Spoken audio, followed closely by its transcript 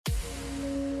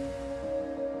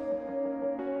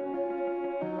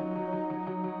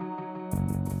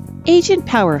Agent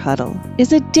Power Huddle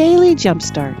is a daily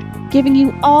jumpstart, giving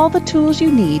you all the tools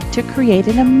you need to create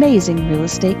an amazing real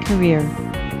estate career.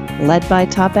 Led by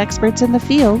top experts in the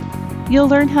field, you'll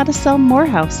learn how to sell more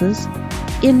houses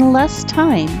in less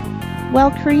time while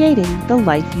creating the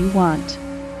life you want.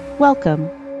 Welcome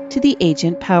to the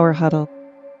Agent Power Huddle.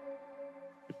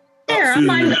 I'm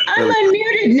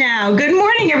unmuted now. Good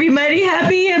morning, everybody.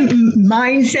 Happy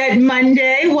Mindset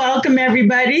Monday. Welcome,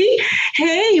 everybody.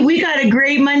 Hey, we got a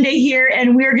great Monday here,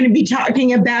 and we're going to be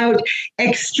talking about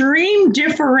extreme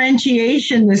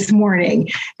differentiation this morning.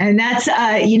 And that's,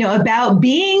 about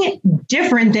being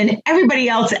different than everybody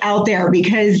else out there,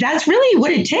 because that's really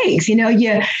what it takes.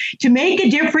 To make a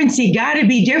difference, you got to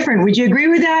be different. Would you agree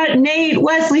with that? Nate,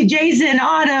 Wesley, Jason,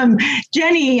 Autumn,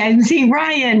 Jenny, I'm seeing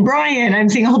Ryan, Brian, I'm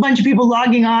seeing a whole bunch of people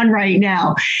logging on right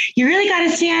now. You really got to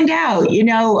stand out.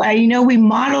 We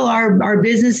model our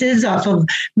businesses off of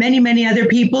many other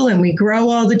people, and we grow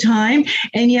all the time.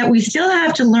 And yet we still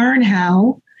have to learn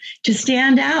how to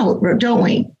stand out, don't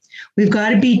we? We've got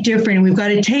to be different. We've got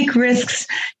to take risks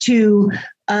to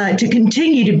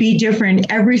continue to be different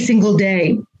every single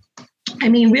day. I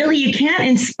mean, really, you can't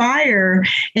inspire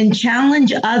and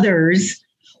challenge others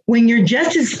when you're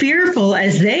just as fearful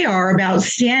as they are about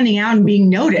standing out and being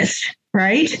noticed,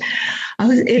 right?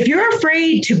 If you're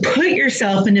afraid to put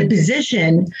yourself in a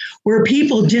position where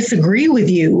people disagree with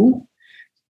you,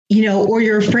 or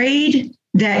you're afraid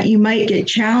that you might get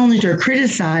challenged or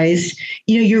criticized,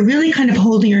 you're really kind of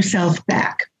holding yourself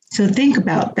back. So think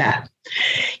about that.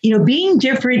 Being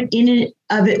different in and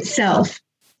of itself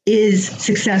is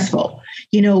successful.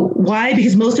 Why?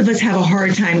 Because most of us have a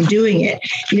hard time doing it.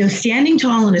 Standing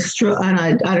tall on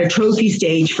a trophy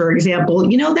stage, for example,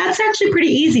 that's actually pretty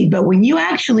easy. But when you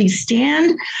actually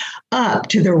stand up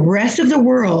to the rest of the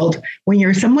world, when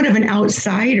you're somewhat of an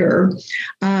outsider,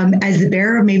 as the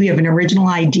bearer maybe of an original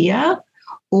idea,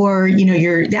 or,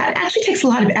 that actually takes a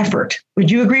lot of effort.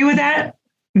 Would you agree with that?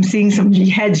 I'm seeing some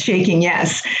heads shaking.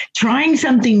 Yes. Trying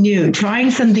something new,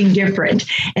 trying something different.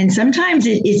 And sometimes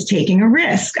it's taking a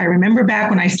risk. I remember back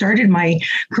when I started my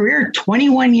career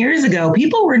 21 years ago,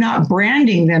 people were not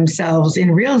branding themselves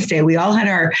in real estate. We all had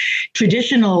our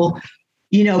traditional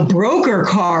broker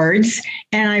cards.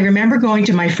 And I remember going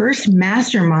to my first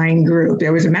mastermind group.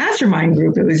 There was a mastermind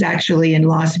group. It was actually in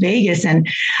Las Vegas. And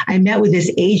I met with this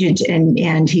agent,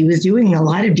 and he was doing a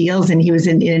lot of deals, and he was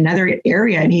in another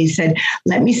area. And he said,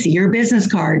 "Let me see your business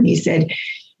card." And he said,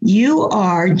 "You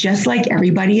are just like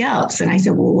everybody else." And I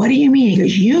said, "Well, what do you mean?" He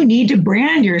goes, "You need to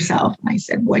brand yourself." And I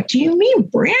said, "What do you mean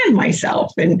brand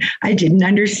myself?" And I didn't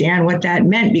understand what that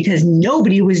meant, because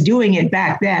nobody was doing it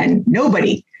back then.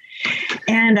 Nobody.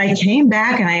 And I came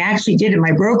back and I actually did it.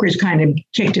 My brokerage kind of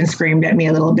kicked and screamed at me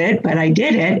a little bit, but I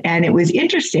did it. And it was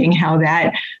interesting how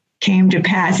that came to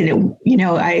pass. And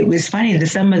it was funny that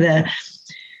some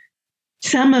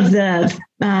of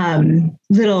the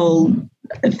little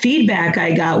feedback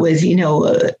I got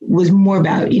was more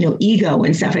about, ego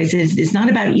and stuff. I said, it's not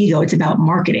about ego, it's about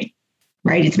marketing.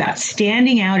 Right? It's about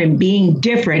standing out and being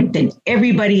different than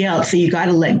everybody else. So you got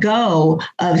to let go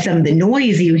of some of the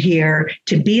noise you hear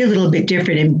to be a little bit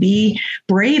different and be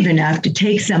brave enough to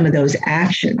take some of those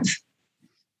actions.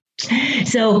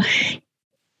 So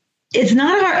it's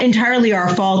not entirely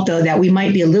our fault, though, that we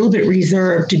might be a little bit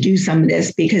reserved to do some of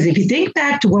this, because if you think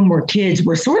back to when we're kids,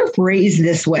 we're sort of raised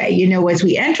this way. As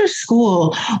we enter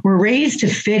school, we're raised to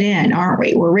fit in, aren't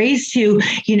we? We're raised to,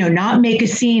 not make a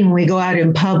scene when we go out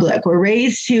in public. We're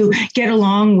raised to get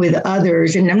along with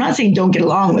others. And I'm not saying don't get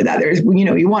along with others. We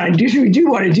do want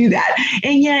to do that.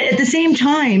 And yet at the same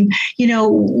time,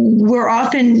 we're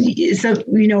often,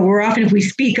 if we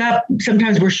speak up,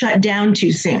 sometimes we're shut down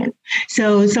too soon.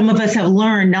 So some of us have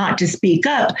learned not to speak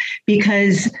up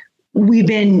because we've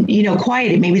been,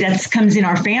 quieted. Maybe that comes in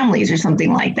our families or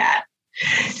something like that.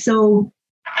 So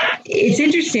it's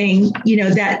interesting,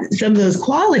 that some of those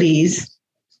qualities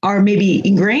are maybe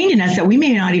ingrained in us that we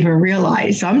may not even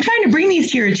realize. So I'm trying to bring these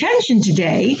to your attention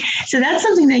today. So that's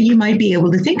something that you might be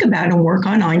able to think about and work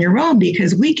on your own,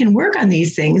 because we can work on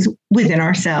these things within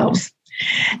ourselves.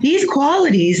 These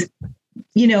qualities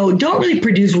don't really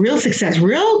produce real success.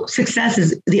 Real success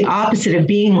is the opposite of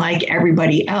being like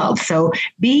everybody else. So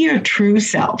be your true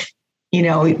self.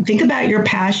 Think about your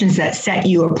passions that set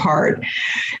you apart.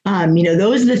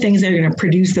 Those are the things that are going to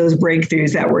produce those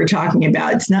breakthroughs that we're talking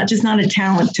about. It's not a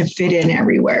talent to fit in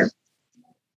everywhere.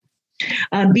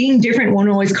 Being different won't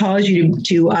always cause you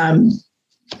to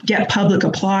get public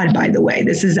applaud, by the way.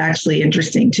 This is actually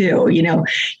interesting too.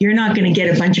 You're not going to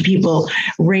get a bunch of people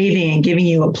raving and giving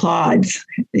you applause,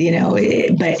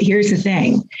 but here's the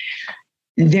thing.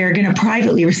 They're going to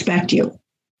privately respect you.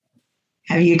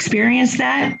 Have you experienced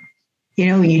that? You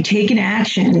know, when you take an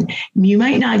action, you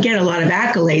might not get a lot of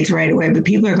accolades right away, but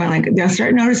people are going like, they'll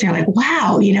start noticing like,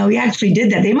 wow, you know, you actually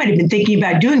did that. They might have been thinking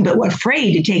about doing, but were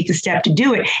afraid to take the step to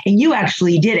do it. And you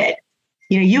actually did it.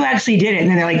 You know, you actually did it. And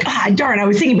then they're like, darn, I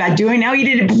was thinking about doing it. Now you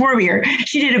did it before me, or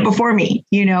she did it before me,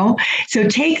 you know? So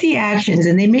take the actions,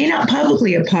 and they may not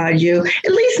publicly applaud you,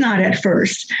 at least not at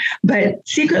first, but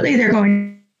secretly they're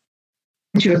going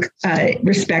to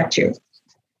respect you.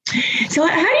 So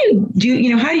how do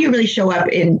you really show up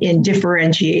in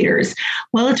differentiators?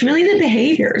 Well, it's really the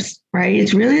behaviors, right?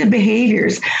 It's really the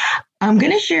behaviors. I'm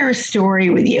going to share a story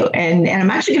with you, and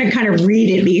I'm actually going to kind of read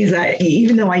it because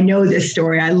even though I know this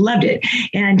story, I loved it.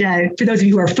 And for those of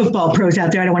you who are football pros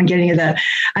out there, I don't want to get any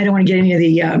of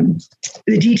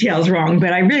the details wrong,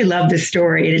 but I really love this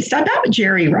story. And it's about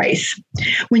Jerry Rice.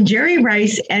 When Jerry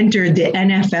Rice entered the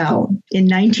NFL in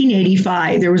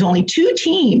 1985, there was only 2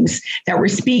 teams that were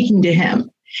speaking to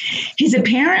him. His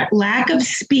apparent lack of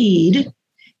speed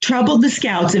troubled the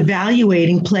scouts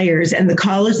evaluating players, and the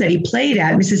college that he played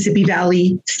at, Mississippi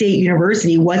Valley State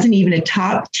University, wasn't even a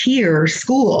top tier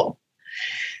school.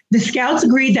 The scouts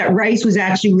agreed that Rice was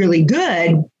actually really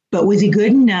good, but was he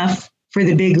good enough for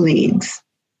the big leagues?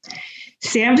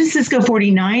 San Francisco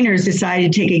 49ers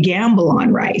decided to take a gamble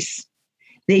on Rice.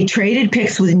 They traded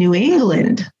picks with New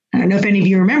England. I don't know if any of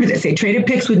you remember this. They traded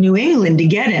picks with New England to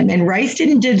get him, and Rice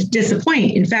didn't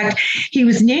disappoint. In fact, he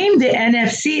was named the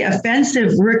NFC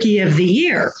Offensive Rookie of the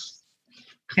Year.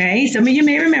 Okay, some of you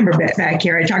may remember back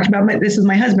here. I talked about this with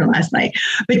my husband last night.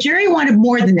 But Jerry wanted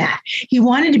more than that. He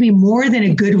wanted to be more than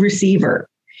a good receiver.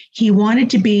 He wanted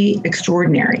to be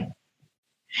extraordinary.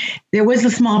 There was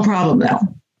a small problem, though.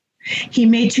 He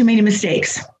made too many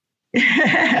mistakes.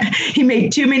 He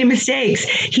made too many mistakes.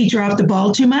 He dropped the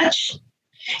ball too much.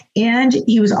 And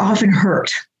he was often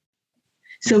hurt.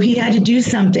 So he had to do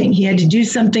something. He had to do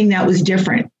something that was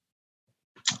different.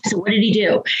 So what did he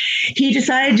do? He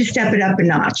decided to step it up a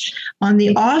notch. On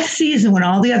the off season, when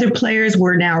all the other players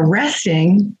were now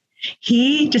resting,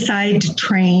 he decided to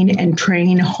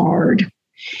train hard.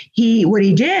 What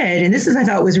he did, and this is I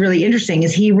thought was really interesting,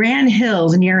 is he ran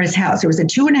hills near his house. There was a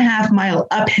 2.5 mile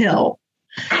uphill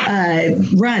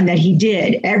run that he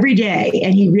did every day,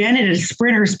 and he ran it at a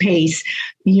sprinter's pace,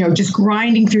 you know, just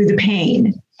grinding through the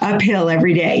pain uphill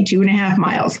every day, 2.5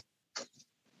 miles.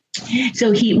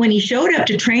 So when he showed up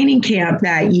to training camp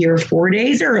that year, 4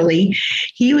 days early,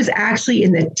 he was actually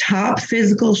in the top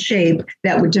physical shape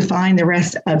that would define the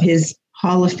rest of his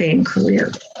Hall of Fame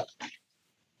career.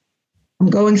 I'm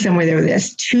going somewhere there with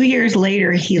this. 2 years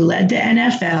later, he led the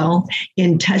NFL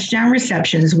in touchdown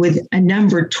receptions with a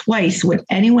number twice what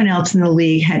anyone else in the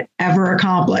league had ever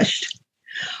accomplished.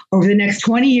 Over the next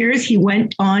 20 years, he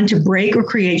went on to break or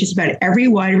create just about every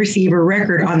wide receiver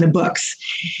record on the books.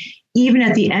 Even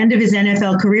at the end of his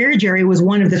NFL career, Jerry was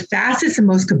one of the fastest and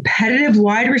most competitive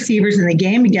wide receivers in the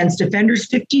game against defenders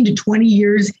 15 to 20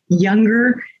 years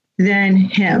younger than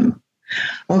him.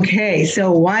 Okay,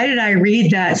 so why did I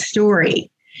read that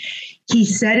story? He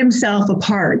set himself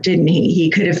apart, didn't he? He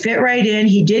could have fit right in.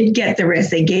 He did get the risk.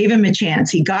 They gave him a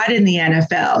chance. He got in the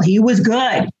NFL. He was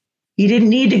good. He didn't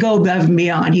need to go above and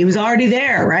beyond. He was already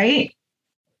there, right?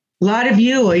 A lot of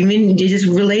you, I mean, just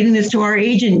relating this to our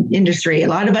agent industry, a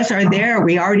lot of us are there.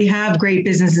 We already have great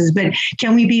businesses, but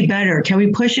can we be better? Can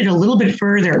we push it a little bit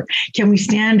further? Can we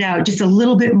stand out just a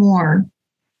little bit more?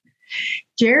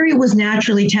 Jerry was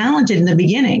naturally talented in the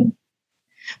beginning,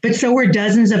 but so were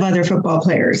dozens of other football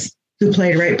players who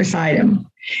played right beside him.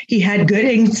 He had good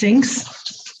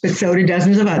instincts, but so did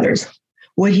dozens of others.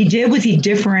 What he did was he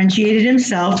differentiated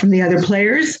himself from the other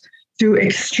players through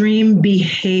extreme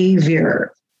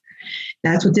behavior.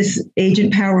 That's what this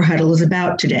Agent Power Huddle is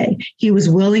about today. He was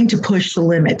willing to push the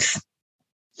limits.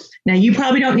 Now, you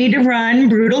probably don't need to run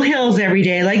brutal hills every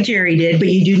day like Jerry did, but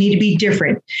you do need to be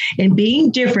different. And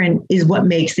being different is what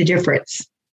makes the difference.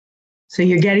 So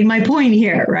you're getting my point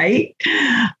here, right?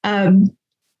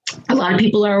 A lot of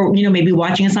people are, maybe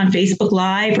watching us on Facebook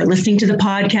Live or listening to the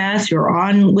podcast. You're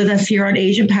on with us here on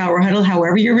Agent Power Huddle.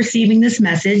 However you're receiving this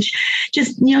message,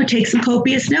 just, take some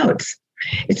copious notes.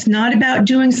 It's not about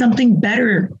doing something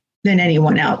better than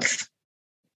anyone else.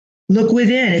 Look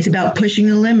within. It's about pushing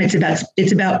the limits.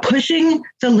 It's about pushing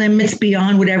the limits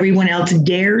beyond what everyone else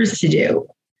dares to do.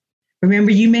 Remember,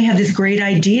 you may have this great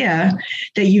idea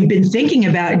that you've been thinking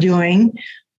about doing,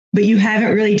 but you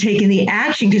haven't really taken the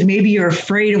action because maybe you're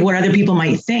afraid of what other people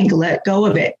might think. Let go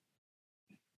of it.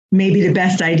 Maybe the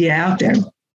best idea out there.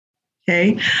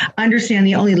 Okay. Understand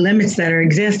the only limits that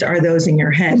exist are those in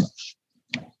your head.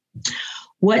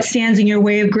 What stands in your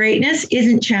way of greatness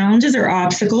isn't challenges or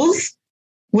obstacles.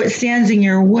 What stands in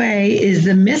your way is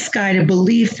the misguided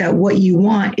belief that what you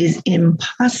want is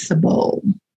impossible.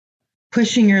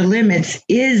 Pushing your limits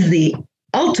is the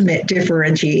ultimate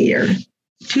differentiator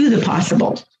to the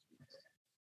possible.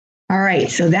 All right,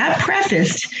 so that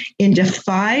prefaced into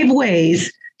 5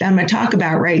 ways that I'm going to talk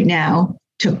about right now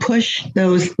to push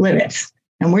those limits.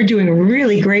 And we're doing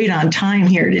really great on time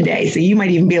here today, so you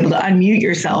might even be able to unmute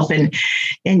yourself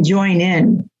and join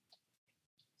in.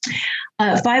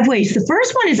 5 ways. The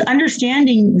first one is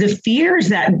understanding the fears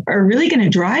that are really going to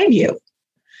drive you.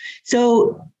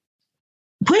 So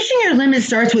pushing your limits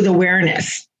starts with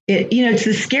awareness. It's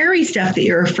the scary stuff that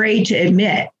you're afraid to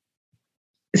admit.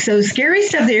 So scary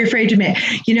stuff that you're afraid to admit.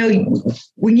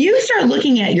 When you start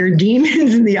looking at your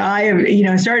demons in the eye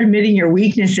of, start admitting your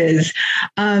weaknesses,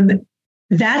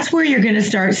 that's where you're going to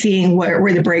start seeing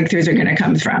where the breakthroughs are going to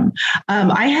come from.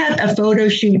 I have a photo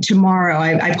shoot tomorrow.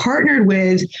 I partnered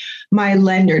with my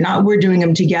lender, not we're doing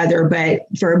them together, but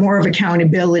for more of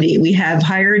accountability. We have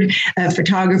hired a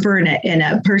photographer and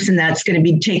a person that's going to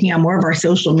be taking on more of our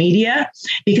social media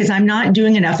because I'm not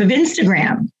doing enough of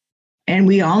Instagram. And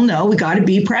we all know we got to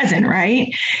be present,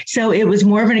 right? So it was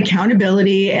more of an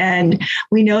accountability. And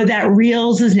we know that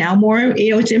Reels is now more,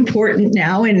 it's important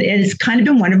now. And it's kind of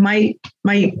been one of my,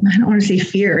 I don't want to say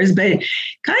fears, but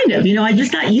kind of, I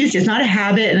just not used to. It's not a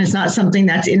habit and it's not something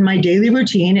that's in my daily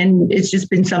routine. And it's just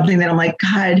been something that I'm like,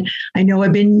 God, I know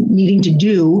I've been needing to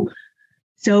do.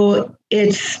 So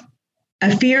it's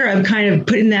a fear of kind of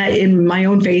putting that in my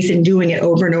own face and doing it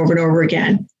over and over and over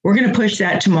again. We're going to push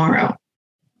that tomorrow.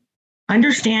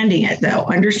 Understanding it, though,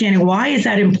 understanding why is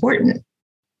that important?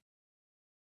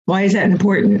 Why is that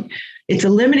important? It's a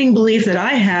limiting belief that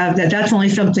I have that that's only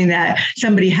something that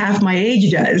somebody half my age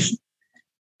does.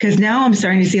 Because now I'm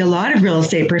starting to see a lot of real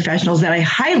estate professionals that I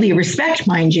highly respect,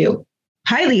 mind you,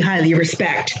 highly, highly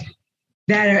respect,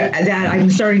 that I'm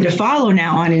starting to follow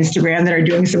now on Instagram that are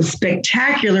doing some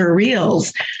spectacular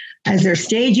reels as they're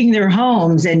staging their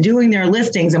homes and doing their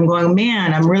listings. I'm going,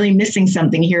 man, I'm really missing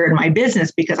something here in my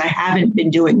business because I haven't been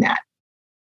doing that.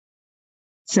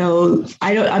 So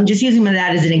I'm just using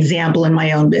that as an example in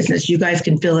my own business. You guys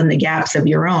can fill in the gaps of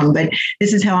your own, but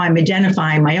this is how I'm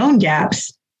identifying my own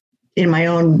gaps in my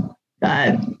own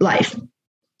life.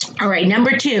 All right,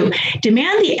 number 2,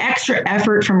 demand the extra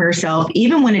effort from yourself,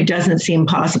 even when it doesn't seem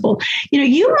possible.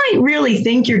 You might really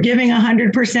think you're giving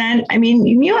 100%. I mean,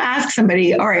 you ask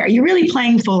somebody, all right, are you really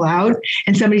playing full out?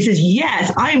 And somebody says,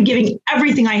 yes, I am giving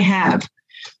everything I have.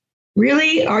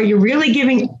 Really? Are you really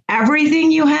giving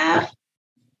everything you have?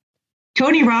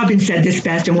 Tony Robbins said this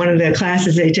best in one of the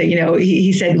classes.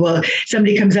 He said, well,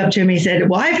 somebody comes up to him, he said,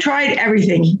 well, I've tried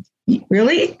everything.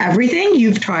 Really? Everything?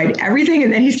 You've tried everything?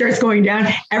 And then he starts going down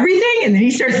everything. And then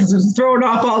he starts throwing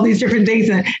off all these different things.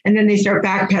 And then they start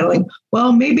backpedaling.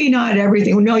 Well, maybe not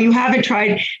everything. No, you haven't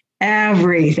tried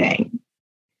everything.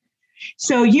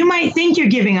 So you might think you're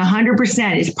giving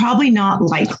 100%. It's probably not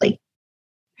likely.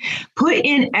 Put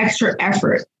in extra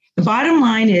effort. The bottom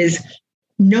line is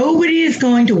nobody is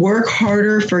going to work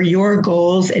harder for your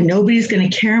goals and nobody's going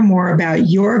to care more about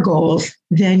your goals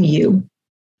than you.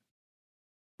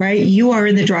 Right? You are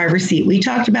in the driver's seat. We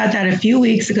talked about that a few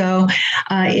weeks ago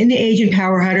in the Agent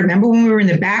Power Huddle. Remember when we were in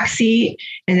the back seat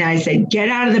and I said, get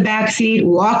out of the back seat,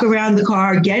 walk around the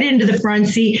car, get into the front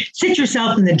seat, sit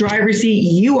yourself in the driver's seat.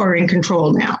 You are in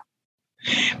control now.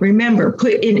 Remember,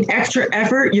 put in extra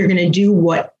effort. You're going to do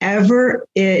whatever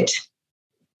it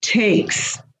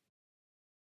takes.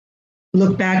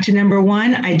 Look back to number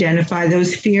 1, identify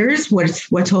those fears.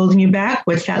 What's holding you back?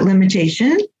 What's that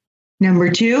limitation?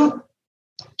 Number 2,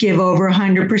 give over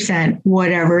 100%,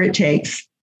 whatever it takes.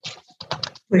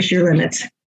 Push your limits.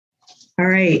 All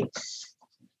right.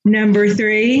 Number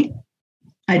 3,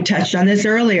 I touched on this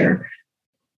earlier.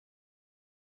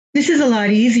 This is a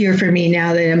lot easier for me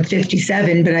now that I'm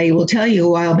 57, but I will tell you a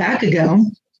while back ago,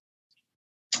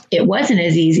 it wasn't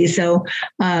as easy. So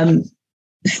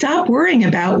stop worrying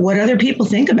about what other people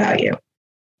think about you.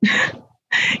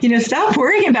 Stop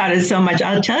worrying about it so much.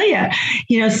 I'll tell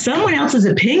you, someone else's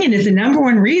opinion is the number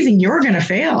one reason you're going to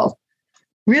fail.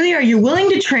 Really, are you willing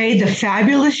to trade the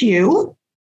fabulous you?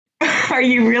 Are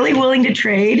you really willing to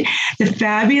trade the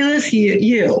fabulous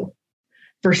you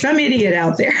for some idiot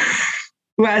out there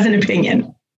who has an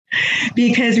opinion?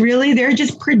 Because really, they're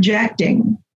just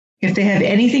projecting. If they have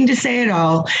anything to say at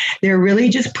all, they're really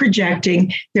just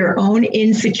projecting their own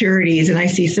insecurities. And I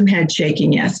see some head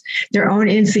shaking, yes, their own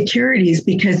insecurities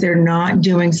because they're not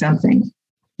doing something.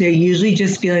 They're usually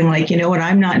just feeling like, you know what,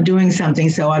 I'm not doing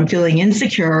something, so I'm feeling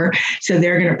insecure. So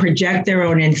they're going to project their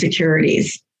own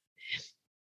insecurities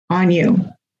on you.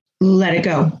 Let it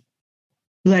go.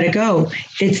 let it go.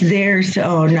 It's theirs to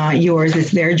own, not yours.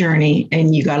 It's their journey,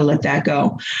 and you got to let that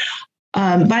go.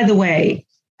 By the way,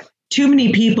 too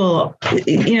many people,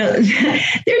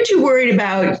 they're too worried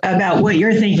about what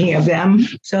you're thinking of them.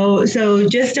 So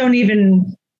just don't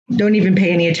even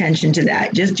pay any attention to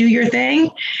that. Just do your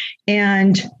thing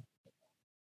and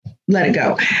let it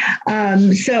go.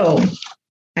 So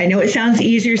I know it sounds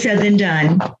easier said than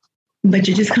done, but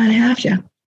you just kind of have to.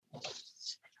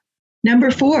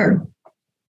 Number 4,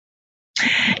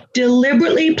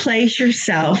 deliberately place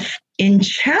yourself in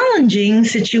challenging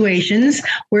situations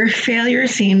where failure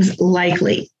seems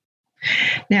likely.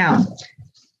 Now,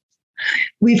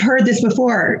 we've heard this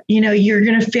before, you're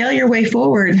going to fail your way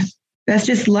forward. That's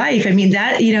just life. I mean,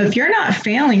 that, if you're not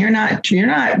failing, you're not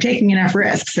taking enough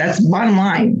risks. That's bottom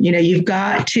line. You've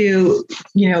got to,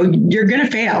 you're going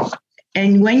to fail.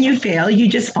 And when you fail, you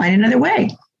just find another way.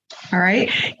 All right.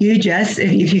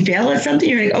 If you fail at something,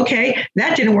 you're like, okay,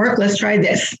 that didn't work. Let's try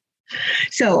this.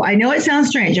 So I know it sounds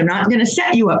strange. I'm not going to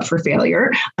set you up for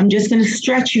failure. I'm just going to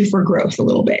stretch you for growth a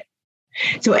little bit.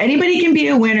 So anybody can be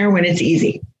a winner when it's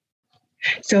easy.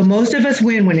 So most of us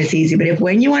win when it's easy. But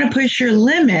when you want to push your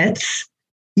limits,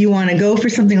 you want to go for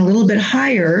something a little bit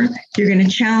higher, you're going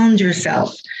to challenge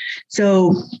yourself.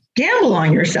 So gamble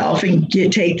on yourself and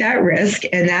take that risk.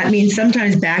 And that means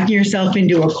sometimes backing yourself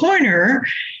into a corner.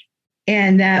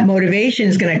 And that motivation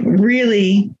is going to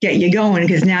really get you going,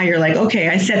 because now you're like, okay,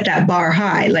 I set that bar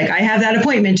high. Like, I have that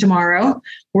appointment tomorrow.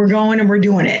 We're going and we're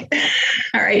doing it.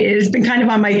 All right. It has been kind of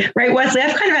on my, right, Wesley?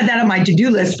 I've kind of had that on my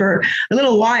to-do list for a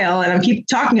little while, and I keep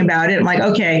talking about it. I'm like,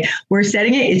 okay, we're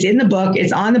setting it. It's in the book.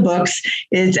 It's on the books.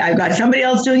 I've got somebody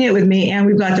else doing it with me. And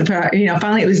we've got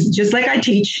finally, it was just like I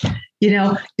teach,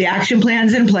 the action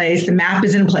plan's in place. The map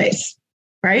is in place,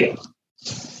 right?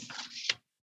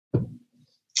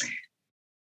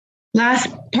 Last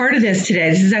part of this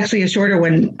today, this is actually a shorter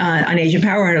one on Age of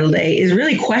Power today, is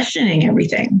really questioning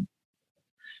everything.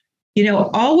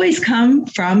 Always come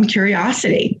from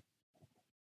curiosity.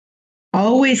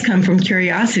 Always come from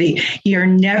curiosity. You're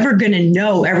never going to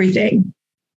know everything.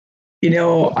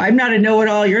 I'm not a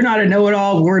know-it-all. You're not a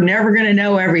know-it-all. We're never going to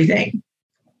know everything.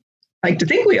 I like to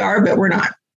think we are, but we're not.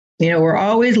 We're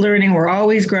always learning. We're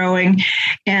always growing.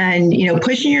 And,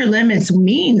 pushing your limits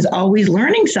means always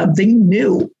learning something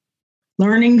new.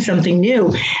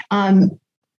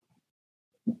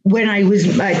 When I was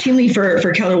team lead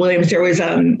for Keller Williams, there was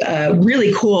a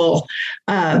really cool,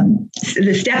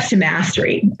 the steps to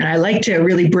mastery. And I like to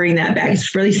really bring that back.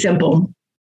 It's really simple.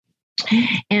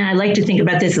 And I like to think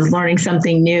about this as learning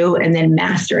something new and then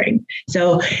mastering.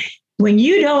 So when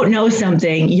you don't know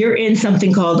something, you're in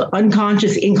something called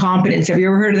unconscious incompetence. Have you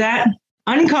ever heard of that?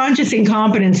 Unconscious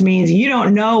incompetence means you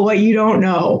don't know what you don't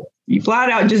know. You flat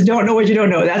out just don't know what you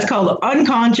don't know. That's called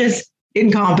unconscious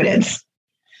incompetence.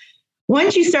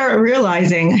 Once you start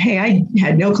realizing, hey, I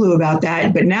had no clue about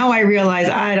that, but now I realize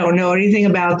I don't know anything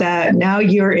about that. Now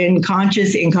you're in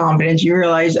conscious incompetence. You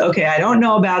realize, okay, I don't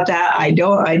know about that. I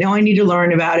know I need to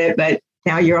learn about it, but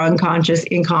now you're unconscious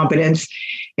incompetence.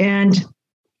 And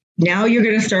now you're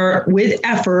going to start with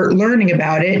effort learning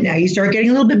about it. Now you start getting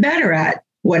a little bit better at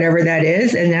whatever that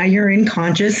is. And now you're in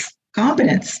conscious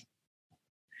competence.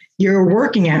 You're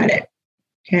working at it.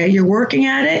 Okay. You're working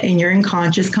at it and you're in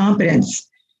conscious competence.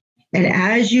 And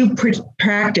as you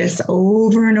practice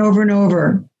over and over and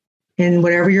over in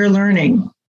whatever you're learning,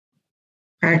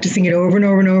 practicing it over and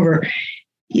over and over,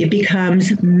 it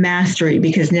becomes mastery,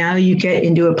 because now you get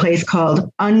into a place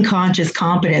called unconscious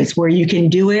competence where you can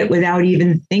do it without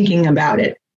even thinking about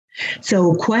it.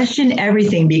 So question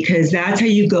everything, because that's how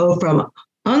you go from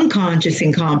unconscious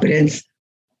incompetence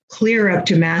clear up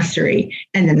to mastery.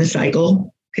 And then the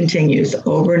cycle continues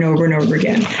over and over and over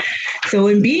again. So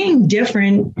in being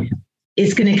different,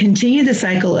 it's going to continue the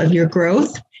cycle of your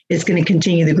growth. It's going to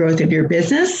continue the growth of your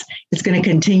business. It's going to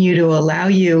continue to allow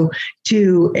you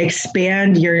to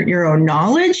expand your own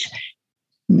knowledge,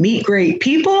 meet great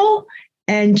people,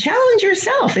 and challenge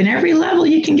yourself in every level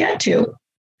you can get to.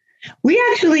 We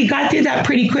actually got through that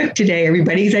pretty quick today,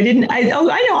 everybody. Because I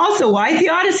know also why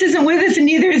Theodis isn't with us, and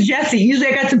neither is Jesse. Usually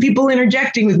I got some people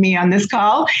interjecting with me on this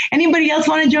call. Anybody else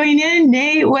want to join in?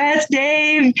 Nate, Wes,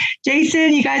 Dave,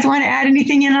 Jason, you guys want to add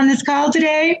anything in on this call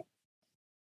today?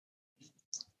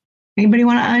 Anybody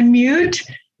want to unmute?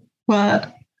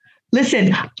 Well,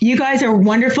 listen, you guys are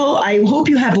wonderful. I hope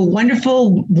you have a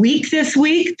wonderful week this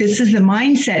week. This is the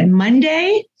Mindset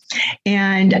Monday.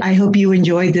 And I hope you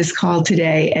enjoyed this call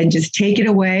today, and just take it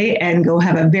away and go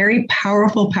have a very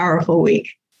powerful, powerful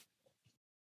week.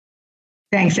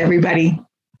 Thanks, everybody.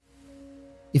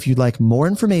 If you'd like more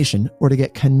information or to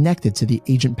get connected to the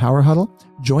Agent Power Huddle,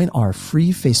 join our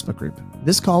free Facebook group.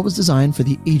 This call was designed for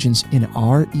the agents in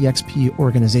our EXP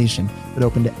organization, but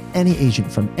open to any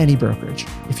agent from any brokerage.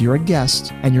 If you're a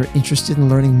guest and you're interested in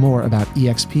learning more about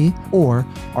EXP or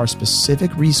our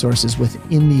specific resources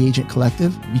within the Agent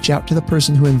Collective, reach out to the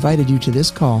person who invited you to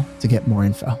this call to get more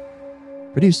info.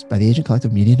 Produced by the Agent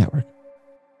Collective Media Network.